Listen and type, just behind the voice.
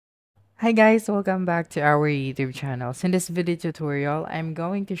Hi guys, welcome back to our YouTube channel. So in this video tutorial, I'm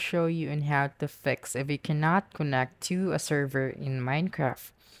going to show you on how to fix if you cannot connect to a server in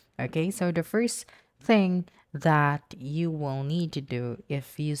Minecraft. Okay, so the first thing that you will need to do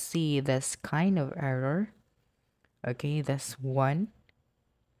if you see this kind of error, okay, this one,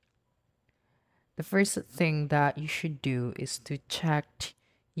 the first thing that you should do is to check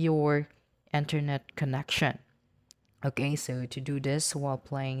your internet connection. Okay, so to do this while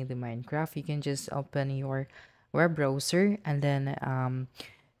playing the Minecraft, you can just open your web browser and then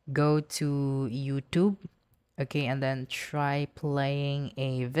go to YouTube. Okay, and then try playing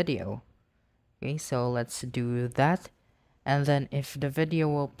a video. Okay, so let's do that. And then if the video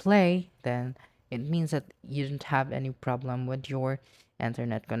will play, then it means that you don't have any problem with your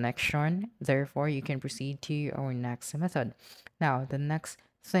internet connection. Therefore, you can proceed to our next method. Now, the next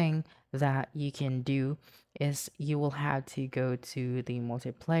thing that you can do is you will have to go to the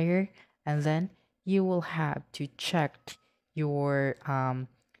multiplayer and then you will have to check your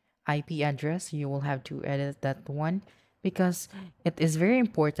IP address. You will have to edit that one because it is very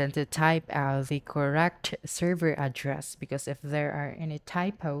important to type out the correct server address, because if there are any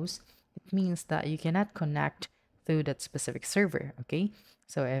typos, it means that you cannot connect to that specific server. Okay,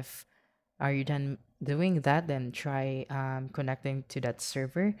 so if are you done doing that, then try connecting to that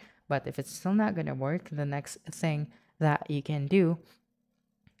server. But if it's still not gonna work, the next thing that you can do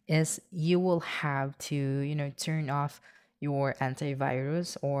is you will have to, turn off your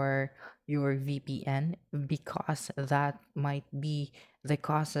antivirus or your VPN, because that might be the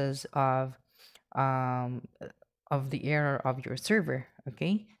causes um of the error of your server.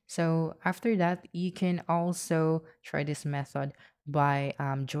 Okay, so after that, you can also try this method by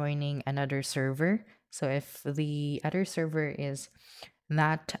joining another server. So if the other server is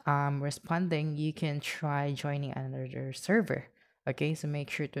not responding, you can try joining another server. Okay, so make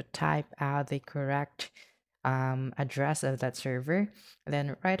sure to type out the correct address of that server.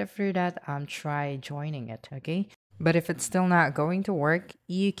 Then right after that, try joining it. Okay, but if it's still not going to work,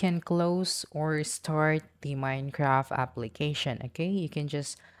 you can close or start the Minecraft application. Okay, you can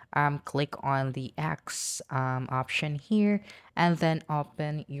just click on the X option here and then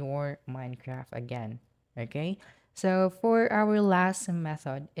open your Minecraft again. Okay, so for our last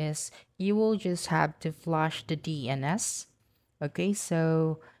method is you will just have to flush the DNS. Okay,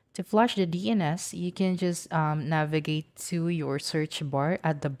 so to flush the DNS, you can just navigate to your search bar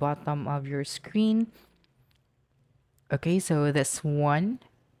at the bottom of your screen. Okay, so this one.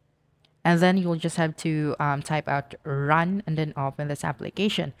 And then you'll just have to type out run and then open this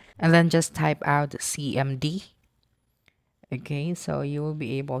application. And then just type out CMD. Okay, so you will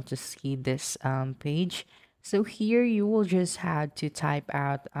be able to see this page. So here you will just have to type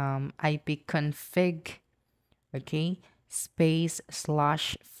out ipconfig, okay, space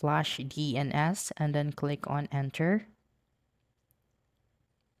slash flash DNS and then click on enter.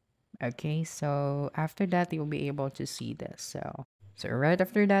 Okay, so after that you'll be able to see this. So right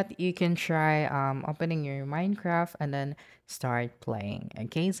after that, you can try opening your Minecraft and then start playing.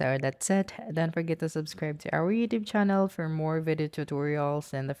 Okay, so that's it. Don't forget to subscribe to our YouTube channel for more video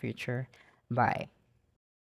tutorials in the future. Bye.